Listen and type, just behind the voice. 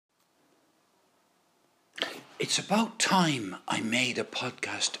It's about time I made a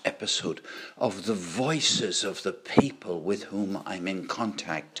podcast episode of the voices of the people with whom I'm in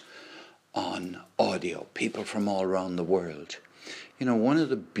contact on audio, people from all around the world. You know, one of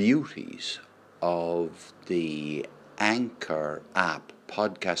the beauties of the Anchor app,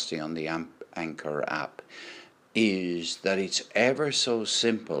 podcasting on the Anchor app, is that it's ever so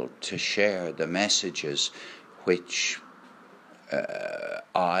simple to share the messages which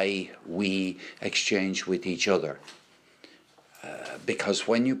we exchange with each other. Because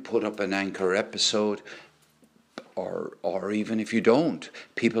when you put up an Anchor episode, or even if you don't,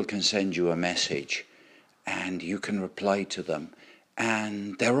 people can send you a message and you can reply to them.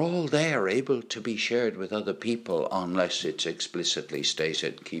 And they're all there, able to be shared with other people, unless it's explicitly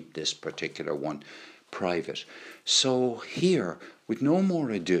stated, keep this particular one private. So here, with no more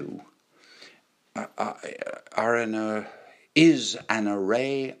ado, is an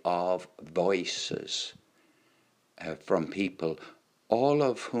array of voices from people, all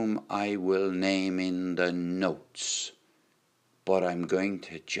of whom I will name in the notes, but I'm going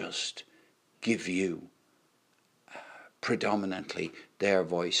to just give you predominantly their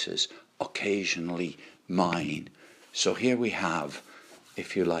voices, occasionally mine. So here we have,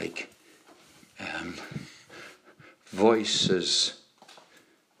 if you like, voices,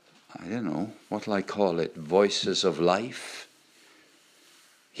 I don't know, what'll I call it? Voices of life?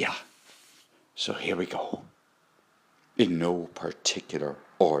 Yeah. So here we go. In no particular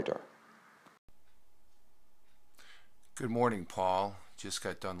order. Good morning, Paul. Just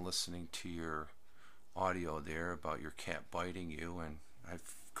got done listening to your audio there about your cat biting you, and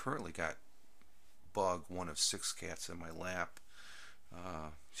I've currently got Bug, one of 6 cats, in my lap.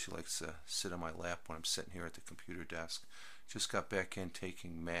 She likes to sit on my lap when I'm sitting here at the computer desk. Just got back in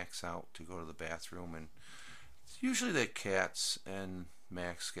taking Max out to go to the bathroom, and usually the cats and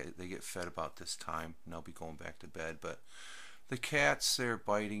Max get fed about this time, and they'll be going back to bed. But the cats, they're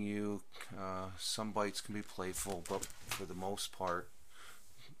biting you. Some bites can be playful, but for the most part,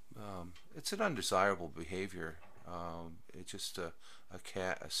 it's an undesirable behavior. It's just a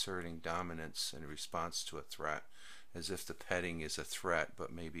cat asserting dominance in response to a threat, as if the petting is a threat,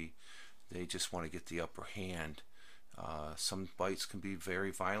 but maybe they just want to get the upper hand. Some bites can be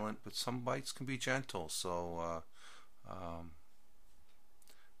very violent, but some bites can be gentle. So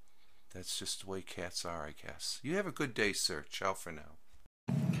that's just the way cats are, I guess. You have a good day, sir. Ciao for now.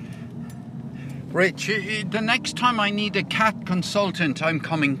 Rich, the next time I need a cat consultant, I'm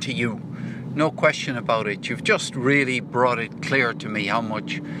coming to you. No question about it. You've just really brought it clear to me how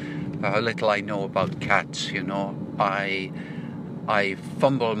little I know about cats. You know, I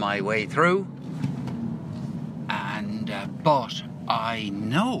fumble my way through, but I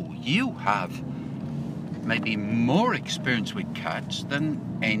know you have maybe more experience with cats than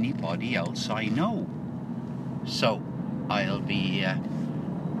anybody else I know. So I'll be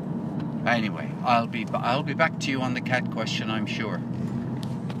back to you on the cat question, I'm sure.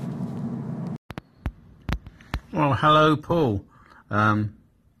 Well, hello, Paul.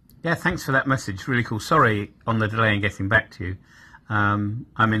 Yeah, thanks for that message. Really cool. Sorry on the delay in getting back to you. I'm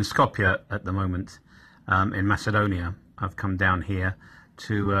in Skopje at the moment, in Macedonia. I've come down here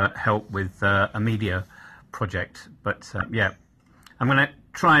to help with a media project. But yeah, I'm going to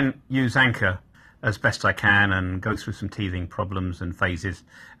try and use Anchor as best I can and go through some teething problems and phases,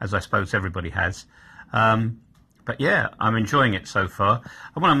 as I suppose everybody has. But yeah, I'm enjoying it so far.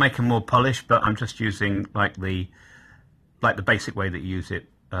 I want to make them more polished, but I'm just using like the basic way that you use it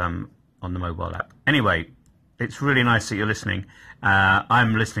on the mobile app. Anyway, it's really nice that you're listening.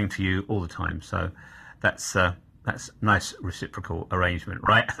 I'm listening to you all the time, so that's nice reciprocal arrangement,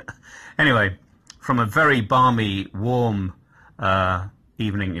 right? Anyway, from a very balmy, warm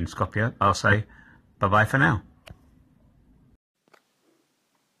evening in Skopje, I'll say bye-bye for now.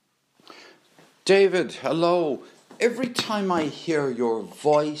 David, hello. Every time I hear your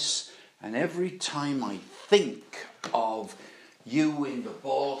voice and every time I think of you in the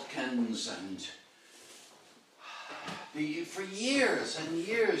Balkans and for years and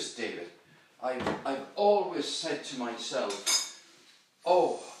years, David, I've always said to myself,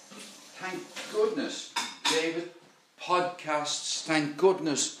 oh, thank goodness, David, podcasts, thank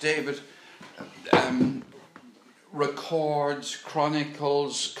goodness, David, records,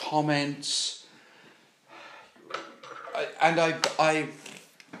 chronicles, comments. And I've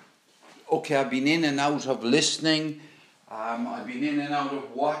been in and out of listening. I've been in and out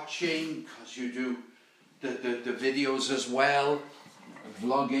of watching, because you do the videos as well,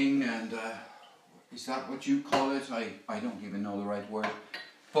 vlogging, and is that what you call it? I don't even know the right word.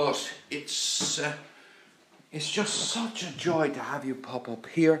 But it's just such a joy to have you pop up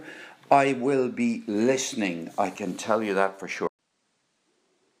here. I will be listening. I can tell you that for sure.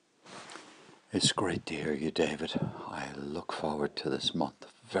 It's great to hear you, David. I look forward to this month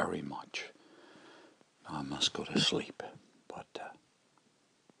very much. I must go to sleep, but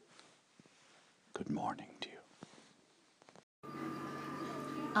good morning to you.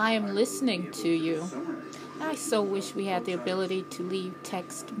 I am listening to you. I so wish we had the ability to leave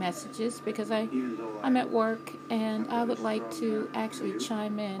text messages because I'm at work and I would like to actually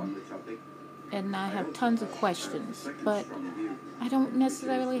chime in, and I have tons of questions, but I don't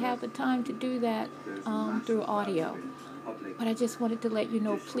necessarily have the time to do that through audio. But I just wanted to let you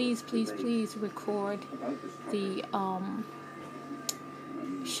know, please, please, please record the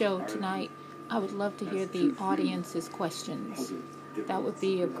show tonight. I would love to hear the audience's questions. That would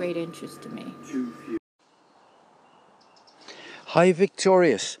be of great interest to me. Hi,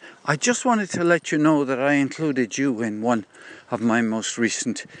 Victorious. I just wanted to let you know that I included you in one of my most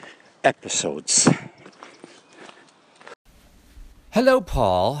recent episodes. Hello,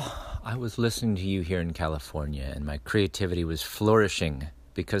 Paul. I was listening to you here in California, and my creativity was flourishing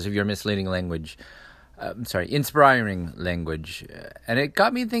because of your misleading language. Inspiring language. And it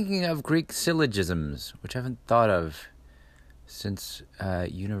got me thinking of Greek syllogisms, which I haven't thought of since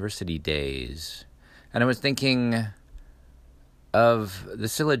university days. And I was thinking of the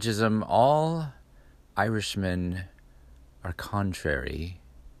syllogism, all Irishmen are contrary.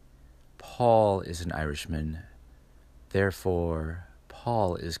 Paul is an Irishman. Therefore,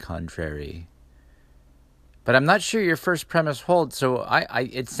 Paul is contrary. But I'm not sure your first premise holds, so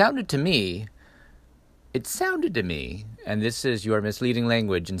it sounded to me, and this is your misleading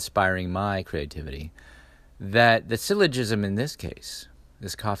language inspiring my creativity, that the syllogism in this case,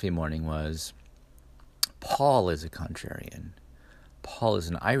 this coffee morning, was Paul is a contrarian. Paul is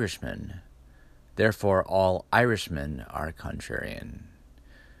an Irishman. Therefore, all Irishmen are contrarian.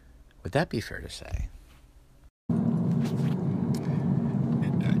 Would that be fair to say?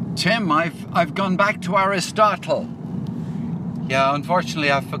 Tim, I've gone back to Aristotle. Yeah,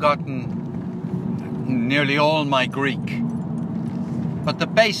 unfortunately I've forgotten nearly all my Greek. But the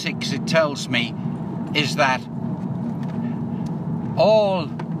basics, it tells me, is that all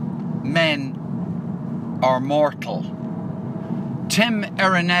men are mortal. Tim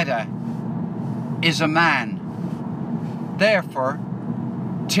Araneta is a man. Therefore,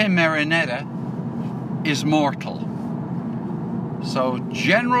 Tim Araneta is mortal. So,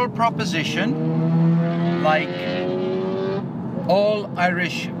 general proposition, like all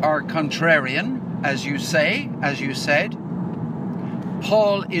Irish are contrarian, as you said.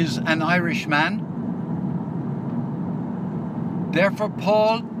 Paul is an Irishman. Therefore,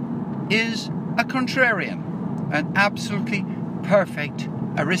 Paul is a contrarian. An absolutely perfect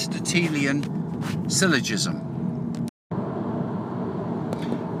Aristotelian syllogism.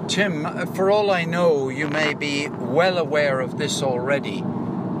 Tim, for all I know, you may be well aware of this already.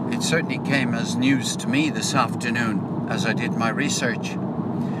 It certainly came as news to me this afternoon as I did my research.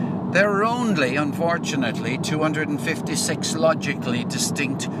 There are only, unfortunately, 256 logically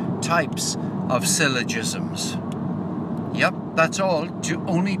distinct types of syllogisms. Yep, that's all.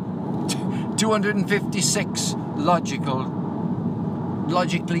 Only 256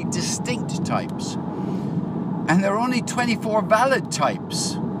 logically distinct types. And there are only 24 valid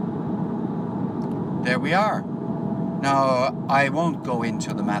types. There we are. Now, I won't go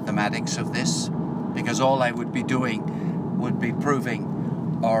into the mathematics of this, because all I would be doing would be proving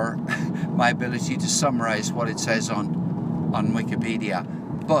or my ability to summarize what it says on Wikipedia.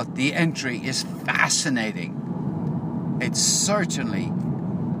 But the entry is fascinating. It's certainly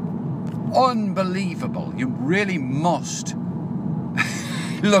unbelievable. You really must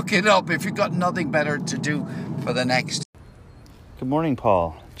look it up if you've got nothing better to do for the next. Good morning,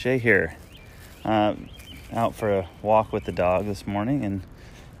 Paul. Jay here. Out for a walk with the dog this morning, and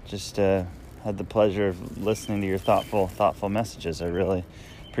just had the pleasure of listening to your thoughtful messages. I really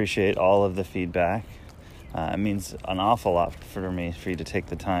appreciate all of the feedback. It means an awful lot for me for you to take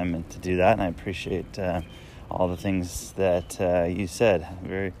the time and to do that, and I appreciate all the things that you said.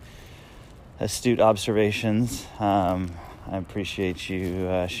 Very astute observations. I appreciate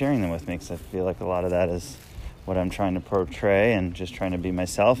you sharing them with me, because I feel like a lot of that is what I'm trying to portray and just trying to be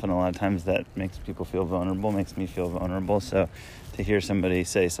myself, and a lot of times that makes people feel vulnerable, makes me feel vulnerable. So to hear somebody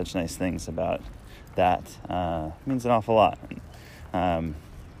say such nice things about that means an awful lot.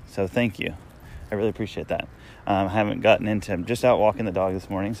 So thank you. I really appreciate that. I haven't gotten into, I'm just out walking the dog this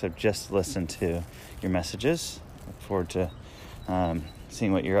morning, so just listened to your messages. Look forward to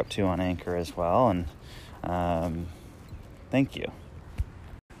seeing what you're up to on Anchor as well, and thank you.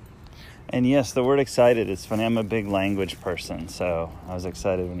 And yes, the word excited is funny. I'm a big language person, so I was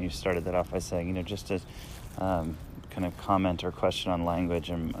excited when you started that off by saying, just to kind of comment or question on language.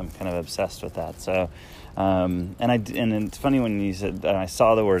 I'm kind of obsessed with that. So, and it's funny when you said, I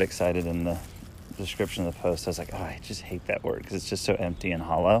saw the word excited in the description of the post. I was like, I just hate that word because it's just so empty and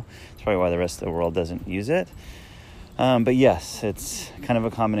hollow. It's probably why the rest of the world doesn't use it. But yes, it's kind of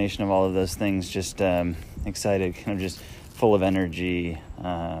a combination of all of those things. Just excited, kind of just full of energy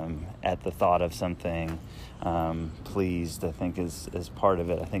at the thought of something. Pleased, I think, is part of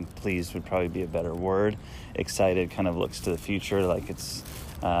it. I think pleased would probably be a better word. Excited kind of looks to the future, like it's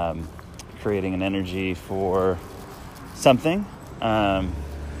creating an energy for something. And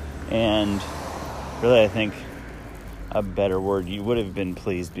really, I think a better word, you would have been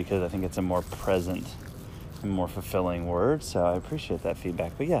pleased, because I think it's a more present and more fulfilling word. So I appreciate that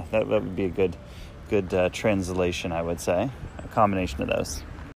feedback. But yeah, that would be a good translation, I would say. A combination of those.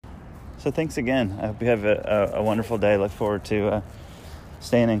 So thanks again. I hope you have a wonderful day. Look forward to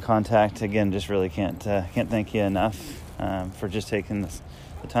staying in contact. Again, just really can't thank you enough for just taking the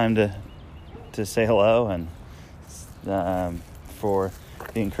time to say hello, and for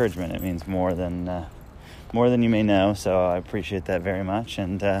the encouragement. It means more than you may know. So I appreciate that very much,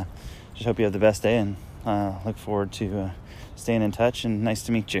 and just hope you have the best day, and look forward to staying in touch, and nice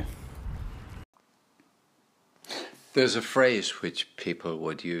to meet you. There's a phrase which people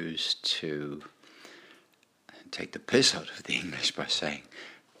would use to take the piss out of the English by saying,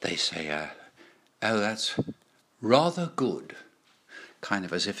 they say, oh, that's rather good, kind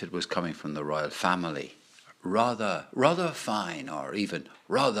of as if it was coming from the royal family. Rather fine, or even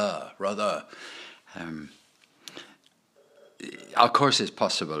rather. Of course, it's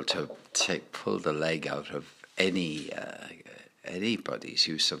possible to pull the leg out of anybody's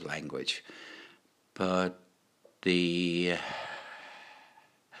use of language, but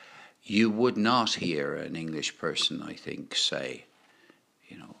you would not hear an English person, I think, say,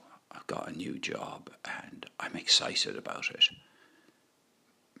 I've got a new job and I'm excited about it.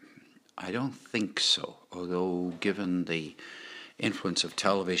 I don't think so, although given the influence of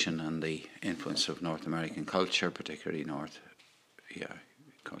television and the influence of North American culture, particularly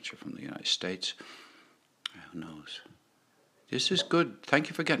culture from the United States, who knows? This is good. Thank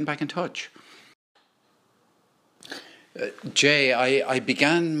you for getting back in touch. Jay, I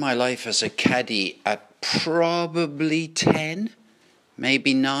began my life as a caddie at probably 10,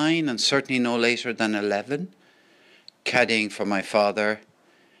 maybe 9, and certainly no later than 11, caddying for my father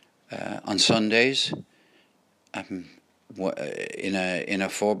on Sundays in a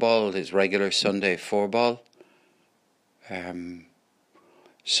four-ball, his regular Sunday four-ball.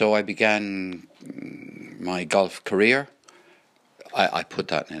 So I began my golf career. I put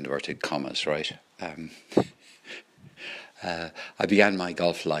that in inverted commas, right? I began my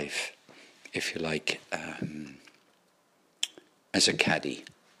golf life, if you like, as a caddie.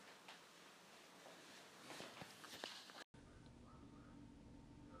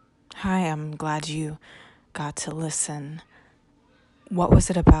 Hi, I'm glad you got to listen. What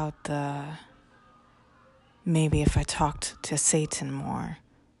was it about maybe if I talked to Satan more?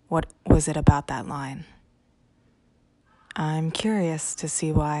 What was it about that line? I'm curious to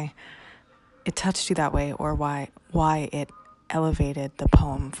see why it touched you that way, or why it elevated the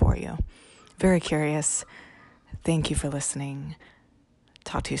poem for you. Very curious. Thank you for listening.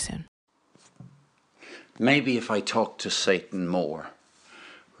 Talk to you soon. Maybe if I talk to Satan more.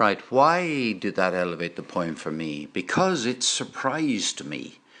 Right, why did that elevate the poem for me? Because it surprised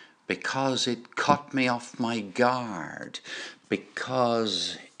me. Because it caught me off my guard.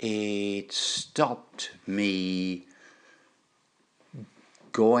 Because it stopped me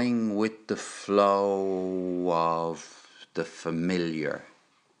going with the flow of the familiar.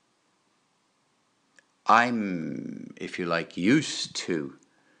 I'm, if you like, used to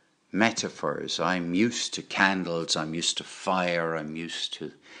metaphors. I'm used to candles. I'm used to fire. I'm used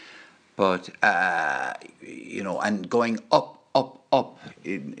to... But, and going up,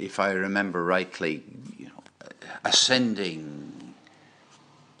 if I remember rightly, ascending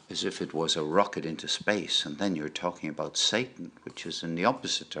as if it was a rocket into space, and then you're talking about Satan, which is in the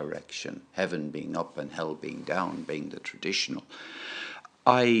opposite direction, heaven being up and hell being down, being the traditional.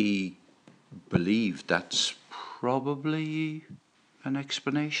 I believe that's probably an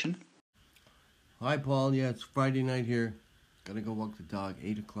explanation. Hi, Paul. Yeah, it's Friday night here. Gotta go walk the dog,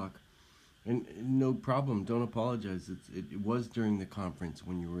 8 o'clock. And no problem, don't apologize. It was during the conference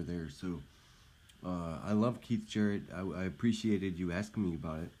when you were there, so I love Keith Jarrett. I appreciated you asking me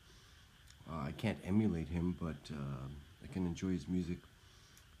about it. I can't emulate him, but I can enjoy his music.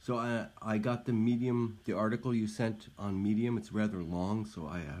 So I got the Medium, the article you sent on Medium. It's rather long, so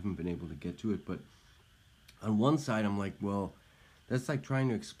I haven't been able to get to it. But on one side, I'm like, well, that's like trying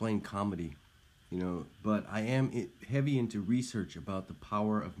to explain comedy, you know. But I am heavy into research about the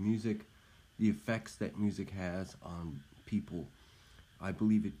power of music, the effects that music has on people. I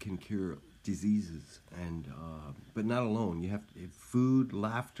believe it can cure diseases, and but not alone. You have food,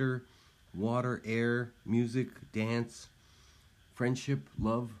 laughter, water, air, music, dance, friendship,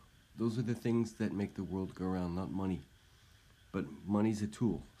 love. Those are the things that make the world go around, not money. But money's a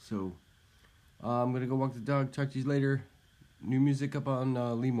tool. So I'm going to go walk the dog. Talk to you later. New music up on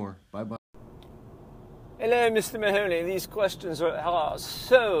Lemore. Bye-bye. Hello, Mr. Mahoney. These questions are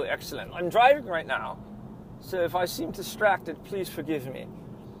so excellent. I'm driving right now, so if I seem distracted, please forgive me.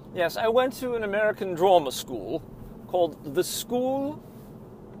 Yes, I went to an American drama school called the School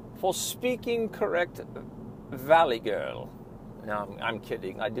for Speaking Correct Valley Girl. No, I'm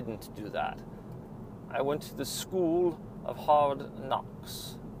kidding. I didn't do that. I went to the School of Hard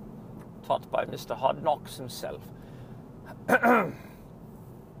Knocks, taught by Mr. Hard Knocks himself. As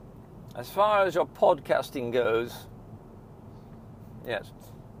far as your podcasting goes, yes,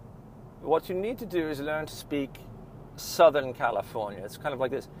 what you need to do is learn to speak Southern California. It's kind of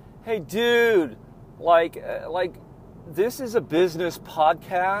like this. Hey, dude, like this is a business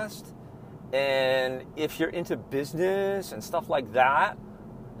podcast, and if you're into business and stuff like that,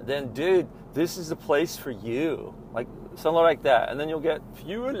 then, dude, this is the place for you. Like, something like that. And then you'll get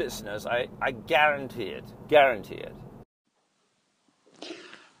fewer listeners. I guarantee it. Guarantee it.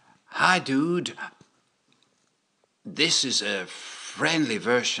 Hi, dude. This is a friendly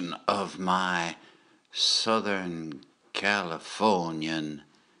version of my Southern Californian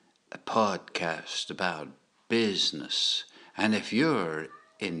podcast about business. And if you're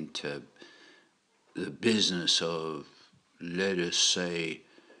into the business of, let us say,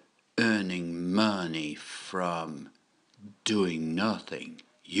 earning money from doing nothing,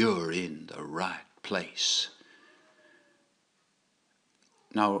 you're in the right place.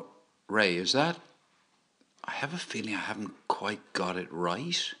 Now, Ray, is that... I have a feeling I haven't quite got it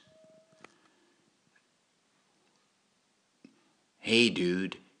right. Hey,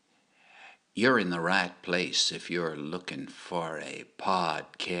 dude, you're in the right place if you're looking for a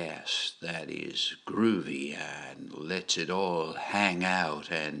podcast that is groovy and lets it all hang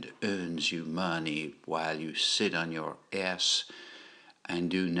out and earns you money while you sit on your ass and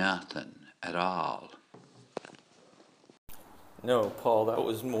do nothing at all. No, Paul, that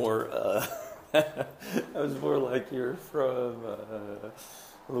was more like you're from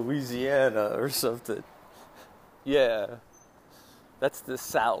Louisiana or something. Yeah, that's the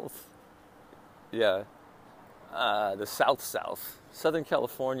South. Yeah, the South. Southern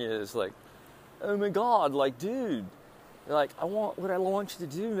California is like, oh my God, like, dude, like, what I want you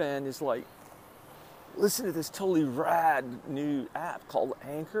to do, man, is like, listen to this totally rad new app called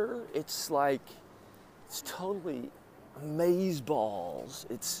Anchor. It's totally amazeballs.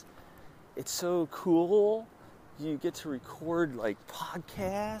 It's so cool. You get to record like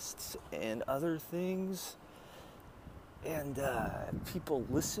podcasts and other things, and people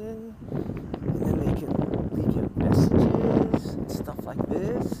listen, and then they can leave you messages and stuff like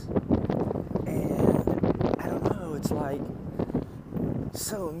this. And I don't know, it's like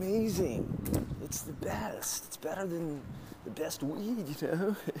so amazing. It's the best. It's better than the best weed, you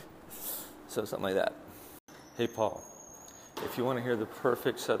know. So something like that. Hey, Paul. If you want to hear the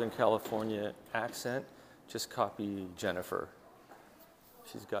perfect Southern California accent, just copy Jennifer.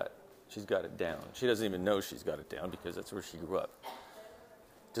 She's got it down. She doesn't even know she's got it down because that's where she grew up.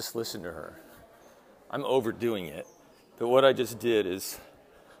 Just listen to her. I'm overdoing it, but what I just did is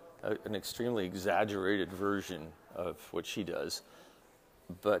an extremely exaggerated version of what she does.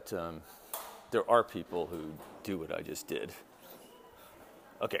 But there are people who do what I just did.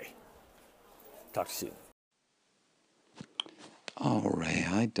 Okay. Talk to you soon. Oh, Ray,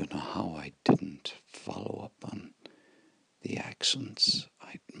 I don't know how I didn't follow up on the accents.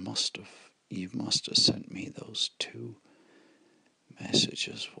 You must have sent me those 2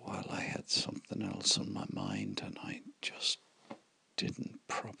 messages while I had something else on my mind and I just didn't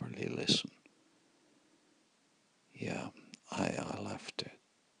properly listen. Yeah, I'll have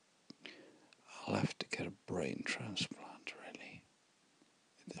to get a brain transplant, really.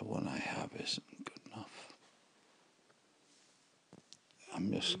 The one I have isn't good enough. I'm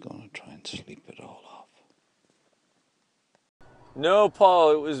just going to try and sleep it all off. No,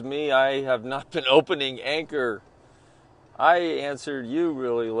 Paul, it was me. I have not been opening Anchor. I answered you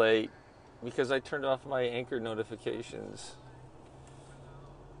really late because I turned off my Anchor notifications.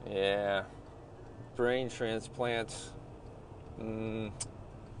 Yeah. Brain transplants.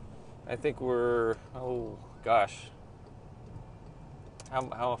 I think we're, oh gosh,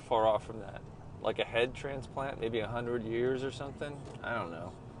 how far off from that? Like a head transplant, maybe 100 years or something? I don't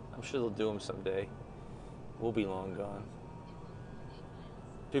know. I'm sure they'll do them someday. We'll be long gone.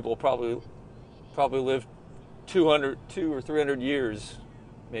 People will probably live 200 or 300 years,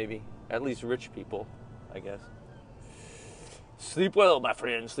 maybe. At least rich people, I guess. Sleep well, my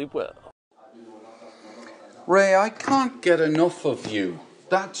friend, sleep well. Ray, I can't get enough of you.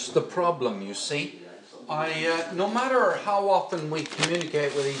 That's the problem, you see. No matter how often we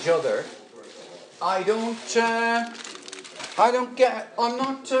communicate with each other, I'm not,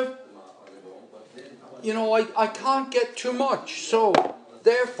 I can't get too much. So,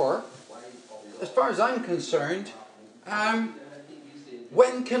 therefore, as far as I'm concerned,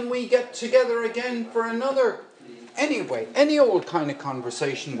 when can we get together again for another? Anyway, any old kind of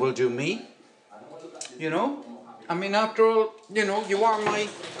conversation will do me. I mean, after all, you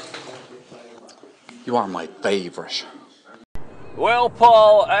are my favourite. Well,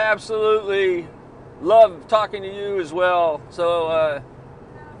 Paul, I absolutely love talking to you as well. So,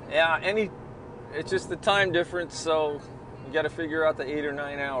 it's just the time difference, so you got to figure out the 8 or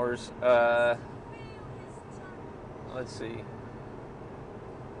 9 hours. Let's see.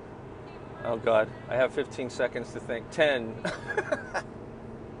 Oh, God, I have 15 seconds to think. 10.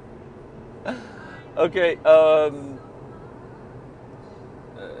 Okay,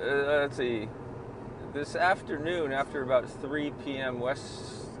 let's see. This afternoon, after about 3 p.m.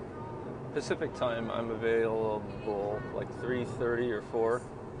 West Pacific time, I'm available, like 3:30 or 4.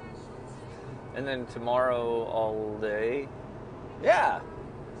 And then tomorrow all day. Yeah.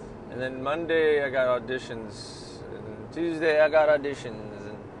 And then Monday I got auditions. And Tuesday I got auditions.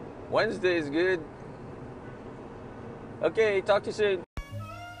 And Wednesday is good. Okay, talk to you soon.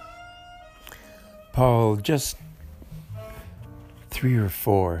 Paul, just 3 or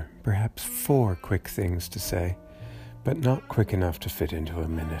 4, perhaps 4 quick things to say, but not quick enough to fit into a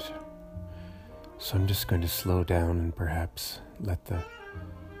minute. So I'm just going to slow down and perhaps let the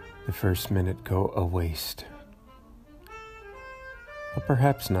first minute go a waste. Or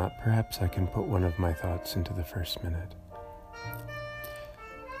perhaps not. Perhaps I can put one of my thoughts into the first minute.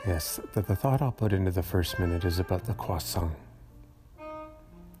 Yes, the thought I'll put into the first minute is about the croissant.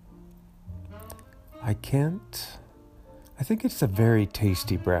 I think it's a very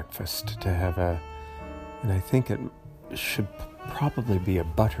tasty breakfast to have and I think it should probably be a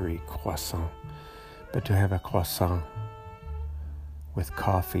buttery croissant, but to have a croissant with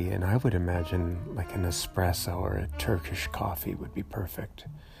coffee, and I would imagine like an espresso or a Turkish coffee would be perfect,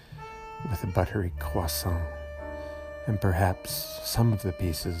 with a buttery croissant, and perhaps some of the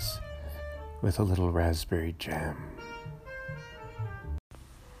pieces with a little raspberry jam.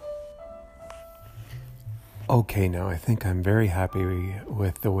 Okay, now I think I'm very happy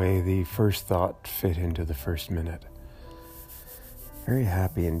with the way the first thought fit into the first minute. Very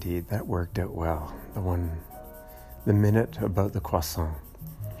happy indeed. That worked out well. The minute about the croissant.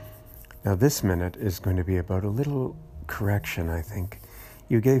 Now this minute is going to be about a little correction, I think.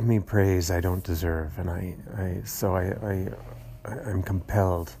 You gave me praise I don't deserve, and I'm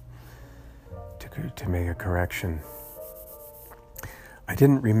compelled to make a correction. I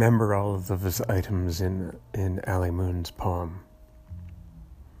didn't remember all of those items in Ali Moon's poem.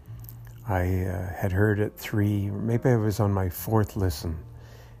 I had heard it 3, maybe I was on my 4th listen,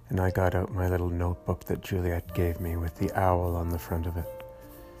 and I got out my little notebook that Juliet gave me with the owl on the front of it.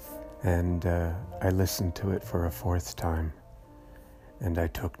 And I listened to it for a 4th time, and I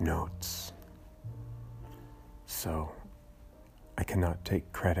took notes. So I cannot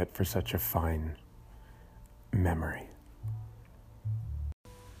take credit for such a fine memory.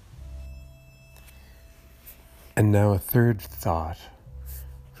 And now a third thought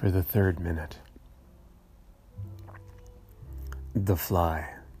for the 3rd minute. The fly.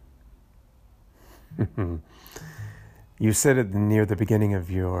 You said near the beginning of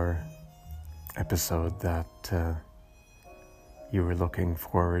your episode that you were looking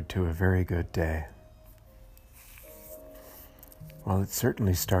forward to a very good day. Well, it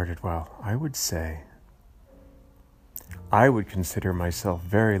certainly started well. I would consider myself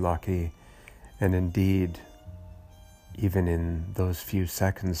very lucky, and indeed, even in those few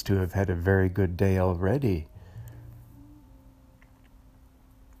seconds, to have had a very good day already.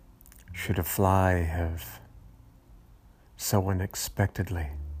 Should a fly have so unexpectedly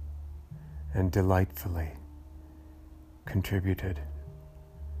and delightfully contributed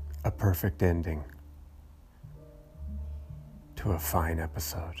a perfect ending to a fine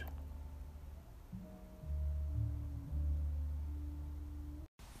episode?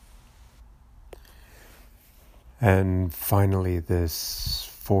 And finally, this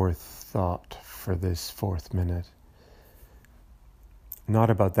 4th thought for this fourth minute. Not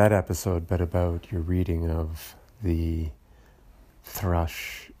about that episode, but about your reading of The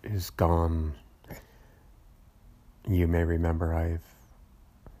Thrush is Gone. You may remember I've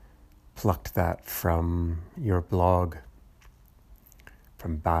plucked that from your blog,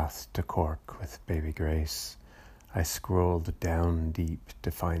 From Bath to Cork with Baby Grace. I scrolled down deep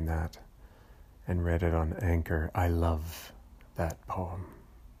to find that and read it on Anchor. I love that poem.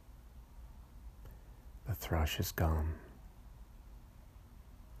 The Thrush is Gone.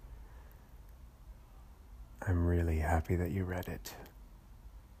 I'm really happy that you read it.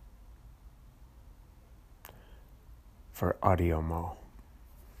 For AudioMo.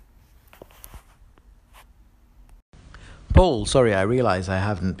 Paul, sorry, I realise I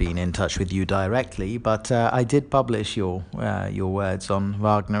haven't been in touch with you directly, but I did publish your words on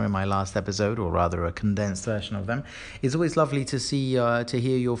Wagner in my last episode, or rather a condensed version of them. It's always lovely to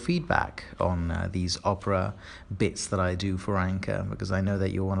hear your feedback on these opera bits that I do for Anchor, because I know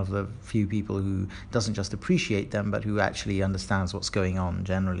that you're one of the few people who doesn't just appreciate them, but who actually understands what's going on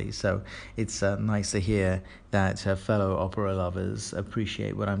generally. So it's nice to hear that fellow opera lovers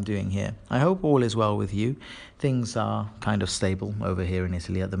appreciate what I'm doing here. I hope all is well with you. Things are kind of stable over here in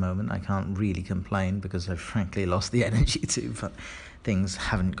Italy at the moment. I can't really complain because I've frankly lost the energy to, but things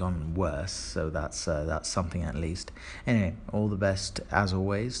haven't gone worse, so that's something at least. Anyway, all the best as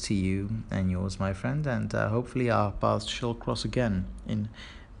always to you and yours, my friend, and hopefully our paths shall cross again in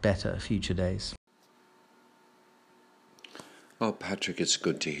better future days. Well, Patrick, it's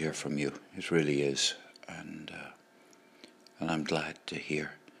good to hear from you. It really is. And I'm glad to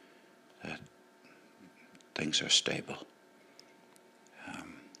hear that things are stable.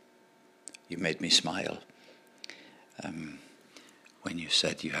 You made me smile when you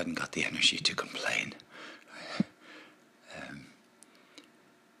said you hadn't got the energy to complain.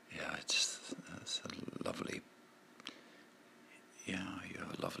 Yeah, it's a lovely. Yeah, you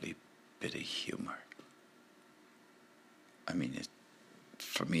have a lovely bit of humour. I mean,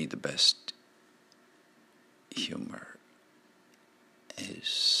 for me, the best humour is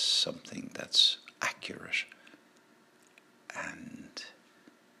something that's accurate and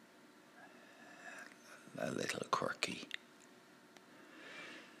a little quirky.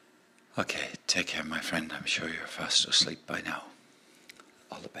 Okay, take care, my friend. I'm sure you're fast asleep by now.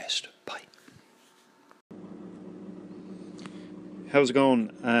 All the best. Bye. How's it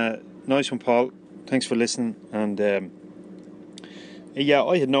going? Nice one, Paul. Thanks for listening. And I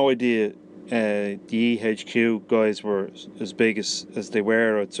had no idea the EHQ guys were as big as they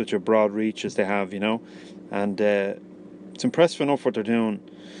were, at such a broad reach as they have, and it's impressive enough what they're doing.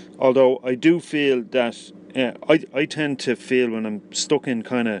 Although I do feel that I tend to feel when I'm stuck in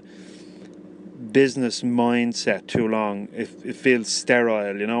kind of business mindset too long, it feels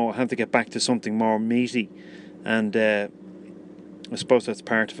sterile, I have to get back to something more meaty, and I suppose that's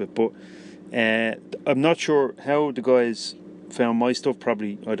part of it. But I'm not sure how the guys found my stuff,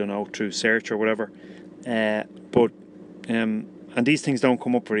 probably, I don't know, through search or whatever, but and these things don't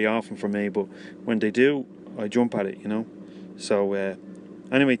come up very often for me, but when they do, I jump at it, so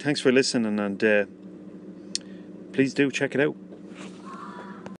anyway, thanks for listening, and please do check it out.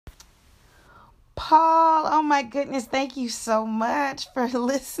 Paul, oh my goodness, thank you so much for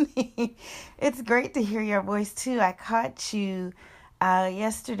listening. It's great to hear your voice too. I caught you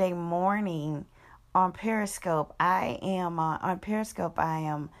yesterday morning on Periscope. I am on Periscope.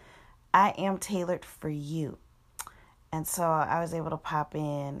 I am tailored for you, and so I was able to pop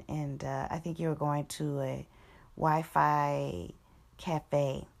in, and I think you were going to a Wi-Fi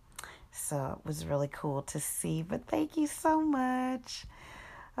cafe, so it was really cool to see. But thank you so much.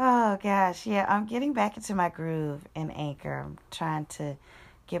 Oh gosh, yeah, I'm getting back into my groove in Anchor. I'm trying to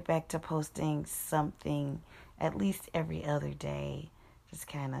get back to posting something at least every other day, just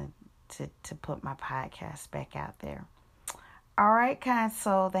kind of to put my podcast back out there. All right, kind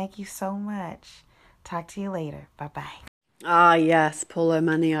soul, thank you so much. Talk to you later. Bye-bye. Ah, yes, Paul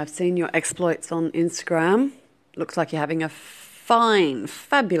O'Mahony, I've seen your exploits on Instagram. Looks like you're having a fine,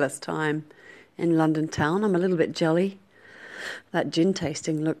 fabulous time in London town. I'm a little bit jelly. That gin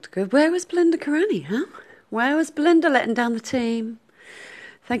tasting looked good. Where was Belinda Karani, huh? Where was Belinda letting down the team?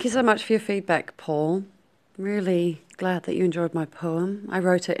 Thank you so much for your feedback, Paul. Really glad that you enjoyed my poem. I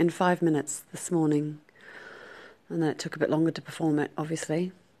wrote it in 5 minutes this morning, and then it took a bit longer to perform it,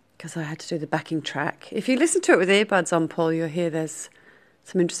 obviously, because I had to do the backing track. If you listen to it with earbuds on, Paul, you'll hear there's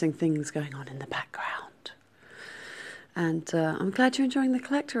some interesting things going on in the background. And I'm glad you're enjoying The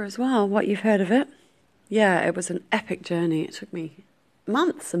Collector as well, what you've heard of it. Yeah, it was an epic journey. It took me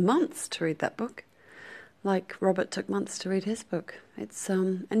months and months to read that book. like Robert took months to read his book. It's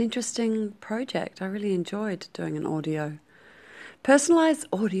an interesting project. I really enjoyed doing an audio, personalized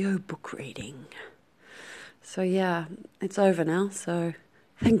audio book reading. So yeah, it's over now, so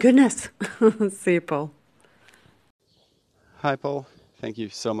thank goodness. See you, Paul. Hi, Paul. Thank you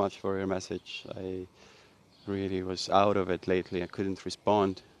so much for your message. I really was out of it lately. I couldn't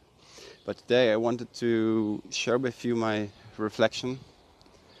respond. But today I wanted to share with you my reflection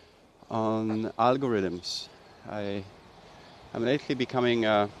on algorithms. I'm lately becoming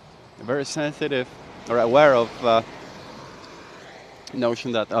very sensitive or aware of the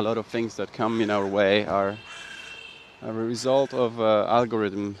notion that a lot of things that come in our way are a result of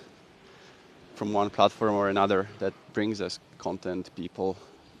algorithm from one platform or another that brings us content, people,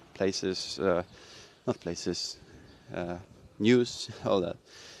 places, news, all that.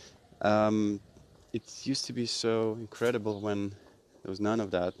 It used to be so incredible when there was none of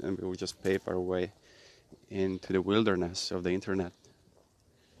that and we would just pave our way into the wilderness of the internet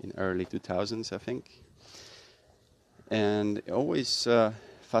in early 2000s, I think. And it always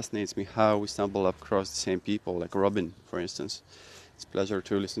fascinates me how we stumble across the same people, like Robin, for instance. It's a pleasure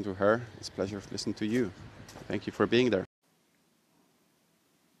to listen to her. It's a pleasure to listen to you. Thank you for being there.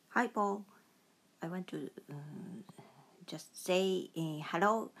 Hi, Paul. I want to just say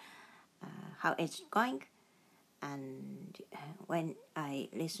hello, how it's going. And when I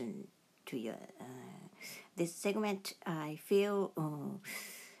listen to your this segment, I feel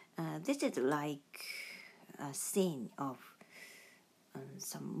this is like a scene of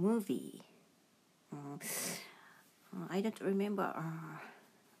some movie. I don't remember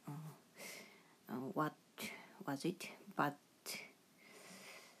what was it, but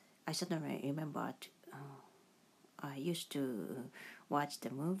I suddenly remembered I used to watch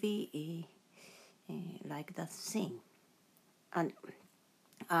the movie like that scene. And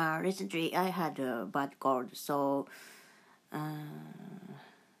recently I had a bad cold, so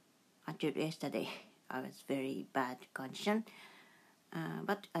until yesterday I was very bad condition.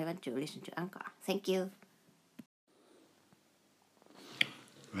 But I want to listen to Anchor. Thank you.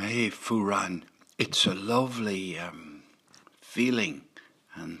 Hey, Furan, it's a lovely feeling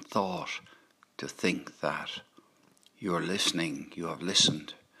and thought to think that you have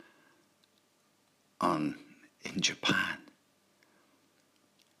listened in Japan.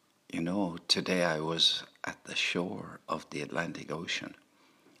 You know, today I was at the shore of the Atlantic Ocean,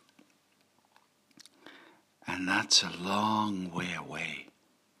 and that's a long way away.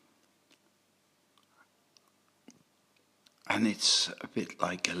 And it's a bit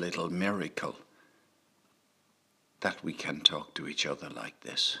like a little miracle that we can talk to each other like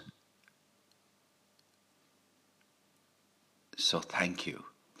this. So thank you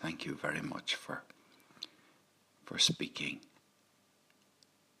very much for speaking.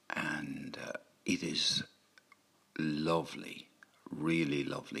 And it is lovely, really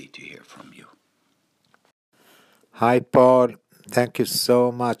lovely to hear from you. Hi, Paul. Thank you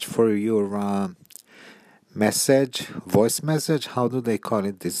so much for your message, voice message. How do they call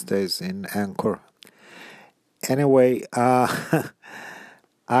it these days in Anchor? Anyway,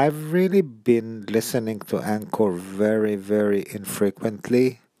 I've really been listening to Anchor very, very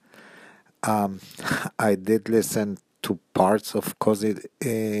infrequently. I did listen to parts of Cosi,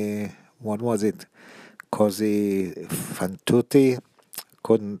 what was it? Cosi fan tutte.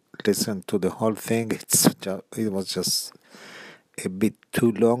 Couldn't listen to the whole thing. It was just a bit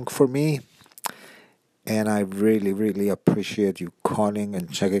too long for me. And I really, really appreciate you calling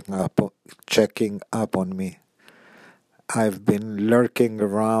and checking up on me. I've been lurking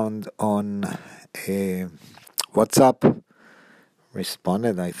around on WhatsApp.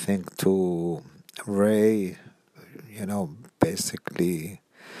 Responded, I think, to Ray, basically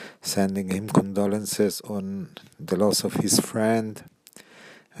sending him condolences on the loss of his friend.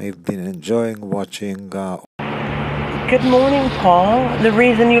 I've been enjoying watching... Good morning, Paul. The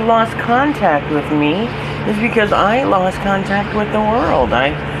reason you lost contact with me is because I lost contact with the world.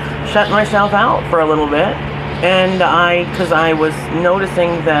 I shut myself out for a little bit, and because I was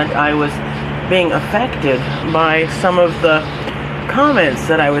noticing that I was being affected by some of the comments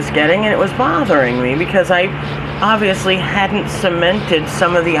that I was getting, and it was bothering me because I obviously hadn't cemented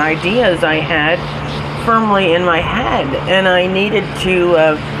some of the ideas I had firmly in my head, and I needed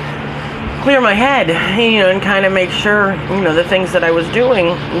to clear my head, and kind of make sure, the things that I was doing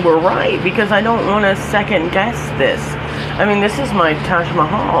were right, because I don't want to second guess this. I mean, this is my Taj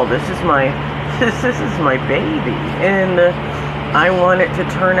Mahal. This is my baby, and I want it to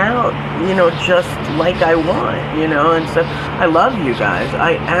turn out, just like I want, and so I love you guys.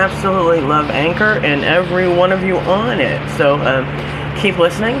 I absolutely love Anchor and every one of you on it. So keep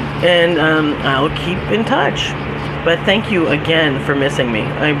listening, and I'll keep in touch. But thank you again for missing me.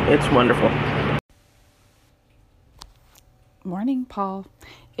 It's wonderful. Morning, Paul.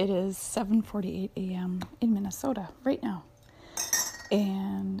 It is 7:48 a.m. in Minnesota right now.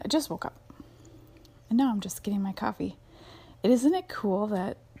 And I just woke up. And now I'm just getting my coffee. Isn't it cool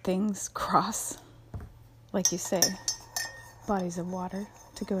that things cross, like you say, bodies of water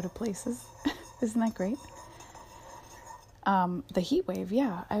to go to places? Isn't that great? The heat wave,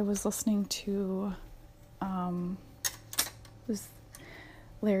 yeah. I was listening to was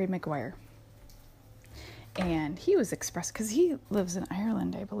Larry McGuire. And he was because he lives in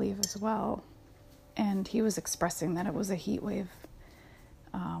Ireland, I believe, as well. And he was expressing that it was a heat wave.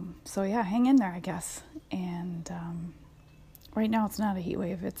 So yeah, hang in there, I guess. And right now it's not a heat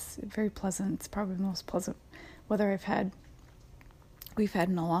wave. It's very pleasant. It's probably the most pleasant weather we've had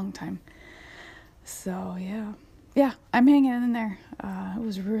in a long time. So yeah, I'm hanging in there. It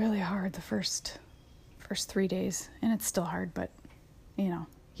was really hard the first 3 days, and it's still hard, but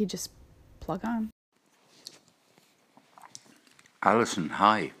you just plug on. Alison,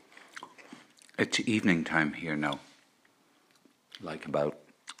 hi. It's evening time here now, like about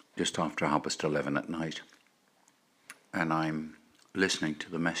just after 11:30 at night. And I'm listening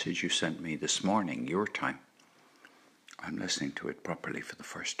to the message you sent me this morning, your time. I'm listening to it properly for the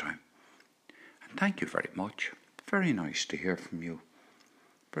first time. And thank you very much. Very nice to hear from you.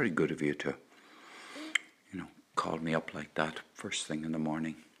 Very good of you to, call me up like that first thing in the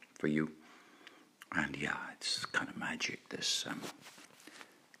morning for you. And yeah, it's kind of magic, this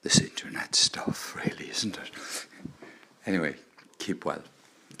internet stuff, really, isn't it? Anyway, keep well.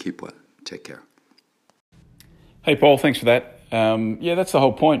 Keep well. Take care. Hey, Paul, thanks for that. Yeah, that's the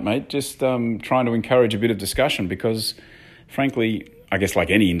whole point, mate. Just trying to encourage a bit of discussion because, frankly, I guess like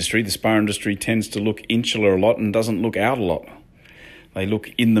any industry, the spa industry tends to look insular a lot and doesn't look out a lot. They look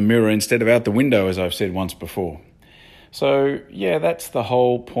in the mirror instead of out the window, as I've said once before. So, yeah, that's the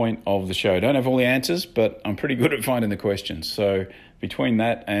whole point of the show. Don't have all the answers, but I'm pretty good at finding the questions. So between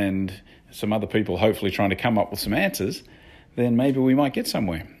that and some other people hopefully trying to come up with some answers, then maybe we might get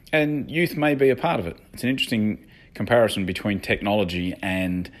somewhere. And youth may be a part of it. It's an interesting comparison between technology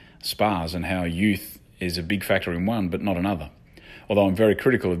and spas and how youth is a big factor in one but not another. Although I'm very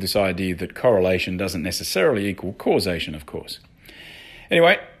critical of this idea that correlation doesn't necessarily equal causation, of course.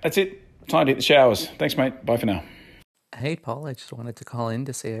 Anyway, that's it. Time to hit the showers. Thanks, mate. Bye for now. Hey, Paul, I just wanted to call in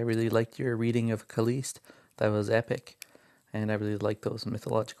to say I really liked your reading of Caliste. That was epic. And I really like those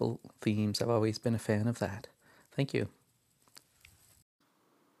mythological themes. I've always been a fan of that. Thank you.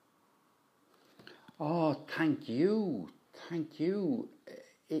 Oh, thank you. Thank you.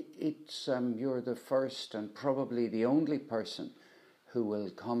 It's you're the first and probably the only person who will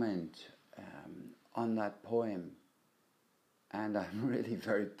comment on that poem. And I'm really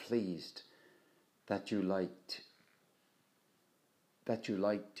very pleased that you liked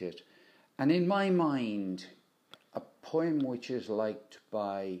it. And in my mind, a poem which is liked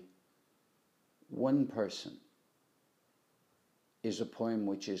by one person is a poem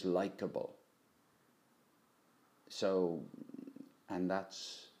which is likable. So, and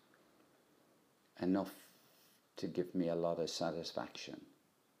that's enough to give me a lot of satisfaction.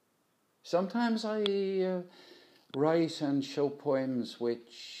 Sometimes I write and show poems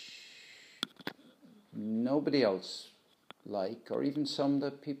which nobody else like, or even some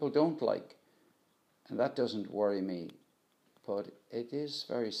that people don't like, and that doesn't worry me, but it is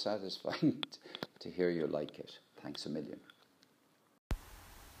very satisfying to hear you like it. Thanks a million.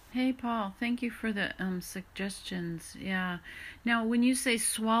 Hey, Paul, thank you for the suggestions. Yeah. Now, when you say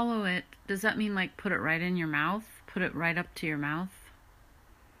swallow it, does that mean like put it right in your mouth? Put it right up to your mouth?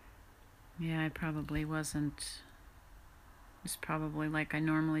 Yeah, I probably wasn't. It's probably like I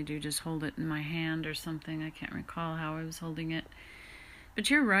normally do, just hold it in my hand or something. I can't recall how I was holding it. But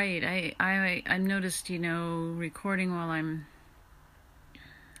you're right. I noticed, recording while I'm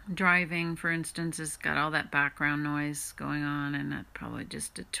driving, for instance, has got all that background noise going on, and that probably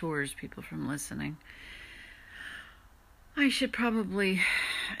just deters people from listening. I should probably,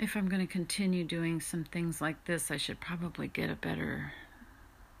 if I'm going to continue doing some things like this, I should probably get a better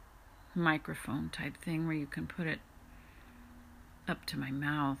microphone type thing where you can put it up to my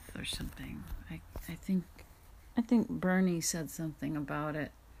mouth or something. I think Bernie said something about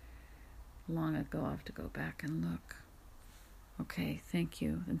it long ago. I'll have to go back and look. Okay, thank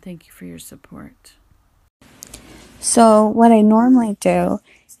you, and thank you for your support. So what I normally do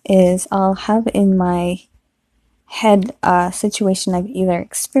is I'll have in my head a situation I've either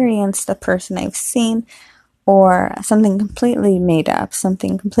experienced, a person I've seen, or something completely made up,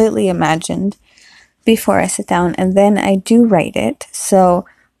 something completely imagined. before I sit down, and then I do write it. So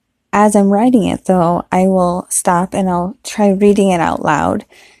as I'm writing it, though, I will stop and I'll try reading it out loud.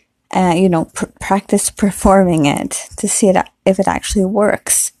 Practice performing it to see if it actually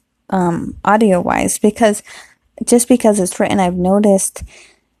works audio-wise. Because just because it's written, I've noticed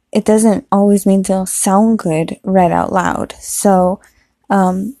it doesn't always mean to sound good read out loud. So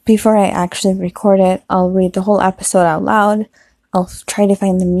before I actually record it, I'll read the whole episode out loud. I'll try to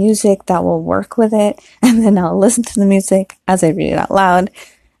find the music that will work with it, and then I'll listen to the music as I read it out loud,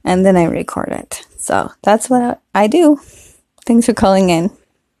 and then I record it. So that's what I do. Thanks for calling in.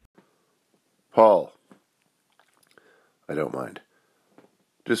 Paul, I don't mind.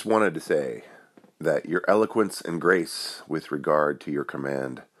 Just wanted to say that your eloquence and grace with regard to your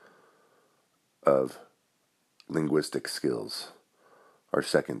command of linguistic skills are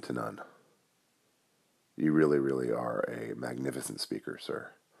second to none. You really, really are a magnificent speaker,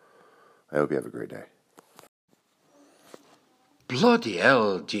 sir. I hope you have a great day. Bloody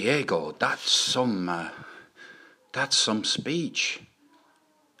hell, Diego, that's some speech.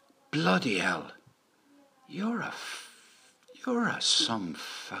 Bloody hell. You're some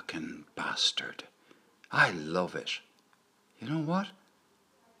fucking bastard. I love it. You know what?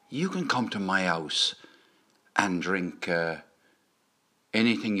 You can come to my house and drink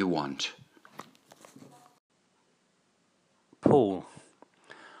anything you want. Paul,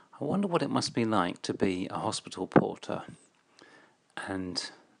 I wonder what it must be like to be a hospital porter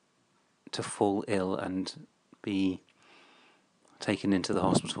and to fall ill and be taken into the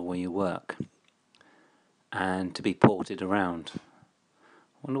hospital where you work and to be ported around. I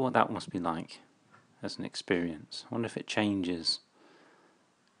wonder what that must be like as an experience. I wonder if it changes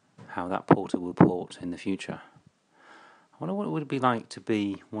how that porter will port in the future. I wonder what it would be like to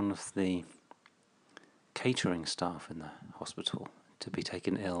be one of the catering staff in the hospital, to be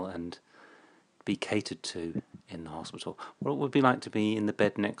taken ill and be catered to in the hospital. What it would be like to be in the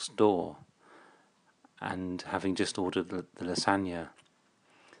bed next door and having just ordered the lasagna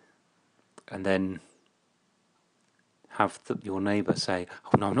and then have your neighbour say,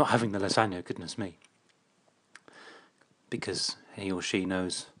 "Oh no, I'm not having the lasagna, goodness me," because he or she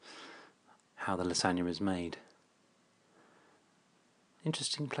knows how the lasagna is made.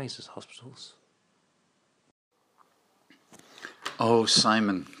 Interesting places, hospitals. Oh,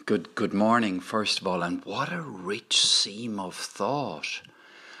 Simon, good morning, first of all, and what a rich seam of thought.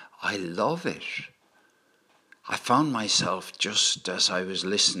 I love it. I found myself, just as I was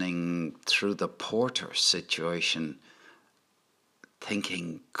listening through the porter situation,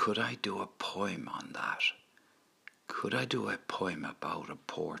 thinking, could I do a poem on that? Could I do a poem about a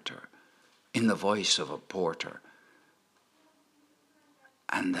porter, in the voice of a porter?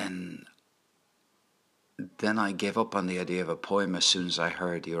 And then I gave up on the idea of a poem as soon as I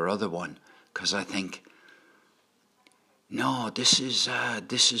heard your other one, because I think, no, this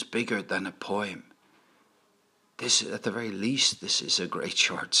is bigger than a poem. This, at the very least, this is a great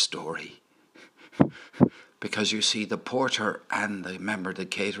short story. Because you see, the porter and the member of the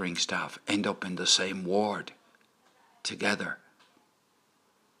catering staff end up in the same ward together.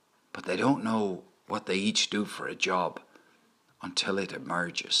 But they don't know what they each do for a job until it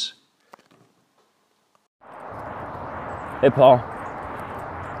emerges. Hey, Paul.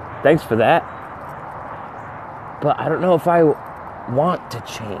 Thanks for that. But I don't know if I want to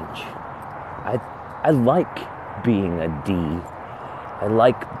change. I like being a D. I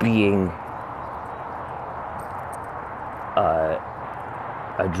like being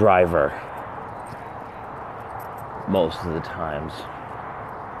a driver most of the times.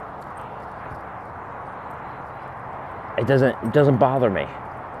 It doesn't bother me.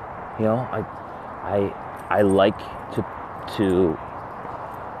 You know, I like to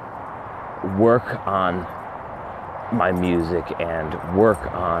work on my music and work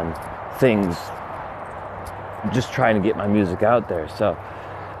on things, just trying to get my music out there. So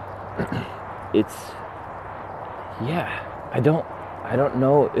I don't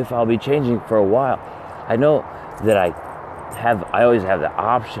know if I'll be changing for a while. I know that I always have the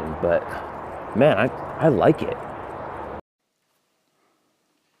option, but man, I like it.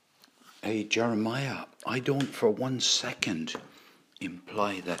 Hey, Jeremiah, I don't for 1 second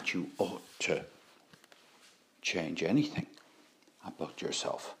imply that you ought to change anything about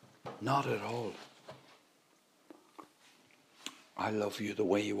yourself. Not at all. I love you the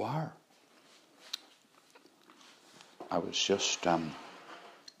way you are. I was just, what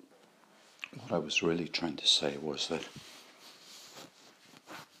I was really trying to say was that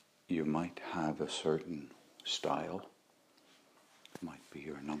you might have a certain style, might be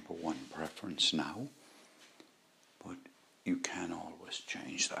your number one preference now, but you can always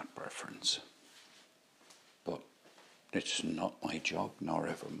change that preference. it's not my job, nor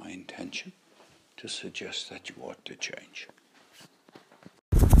ever my intention, to suggest that you ought to change.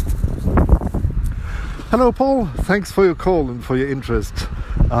 Hello, Paul. Thanks for your call and for your interest.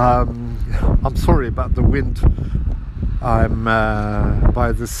 I'm sorry about the wind. I'm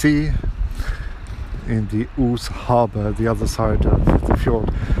by the sea in the Oos Harbour, the other side of the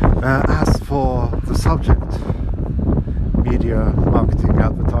fjord. As for the subject, media, marketing,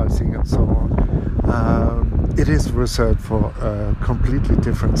 advertising and so on, it is reserved for a completely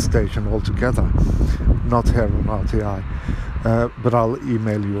different station altogether, not here on RTI. But I'll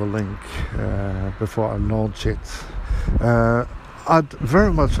email you a link before I launch it. I'd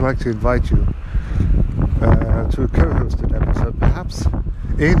very much like to invite you to a co-hosted episode, perhaps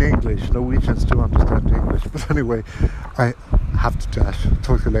in English. Norwegians do understand English, but anyway, I have to dash.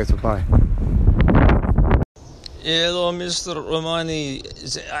 Talk to you later. Bye. Hello, Mr. Romani.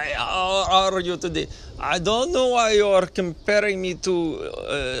 How are you today? I don't know why you are comparing me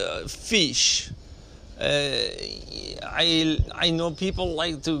to fish. I know people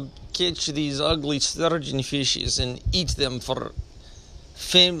like to catch these ugly sturgeon fishes and eat them for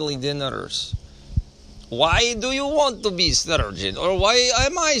family dinners. Why do you want to be sturgeon? Or why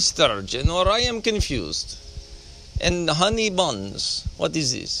am I sturgeon? Or I am confused. And honey buns. What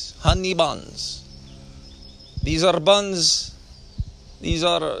is this? Honey buns. These are buns. These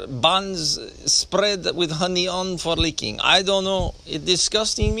are buns spread with honey on for licking. I don't know. It's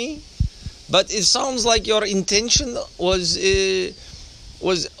disgusting me. But it sounds like your intention was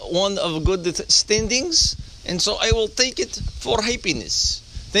one of good standings, and so I will take it for happiness.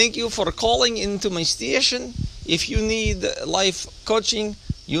 Thank you for calling into my station. If you need life coaching,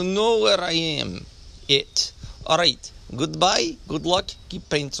 you know where I am. All right. Goodbye. Good luck. Keep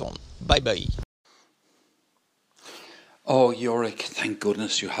paints on. Bye-bye. Oh, Yorick, thank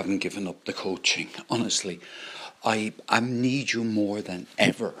goodness you haven't given up the coaching. Honestly, I need you more than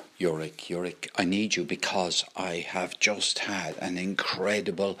ever, Yorick. I need you because I have just had an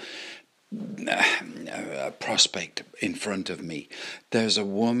incredible prospect in front of me. There's a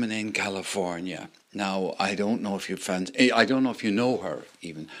woman in California. Now, I don't know if you know her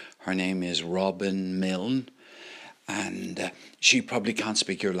even. Her name is Robin Milne, and she probably can't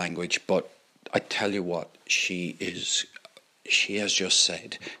speak your language, but I tell you what, she has just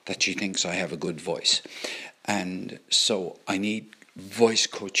said that she thinks I have a good voice. And so I need voice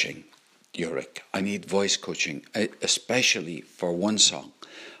coaching, Yorick. I need voice coaching, especially for one song.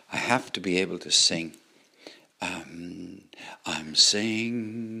 I have to be able to sing. I'm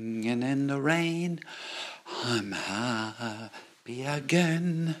singing in the rain. I'm happy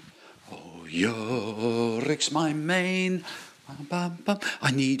again. Oh, Yorick's my main.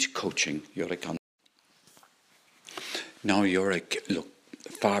 I need coaching, Yorick. Now, Yorick, look,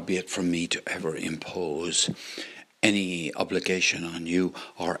 far be it from me to ever impose any obligation on you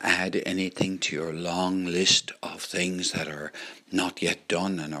or add anything to your long list of things that are not yet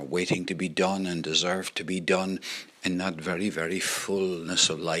done and are waiting to be done and deserve to be done in that very, very fullness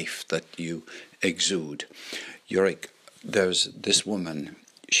of life that you exude. Yorick, there's this woman,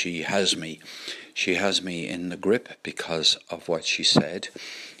 she has me in the grip because of what she said.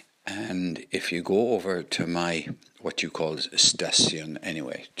 And if you go over to my, what you call station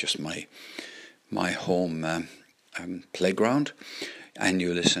anyway, just my home playground, and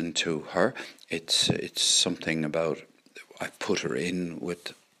you listen to her, it's something about, I put her in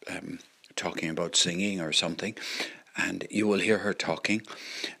with talking about singing or something, and you will hear her talking,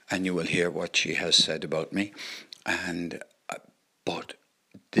 and you will hear what she has said about me, and but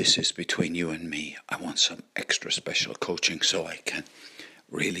this is between you and me. I want some extra special coaching so I can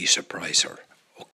really surprise her.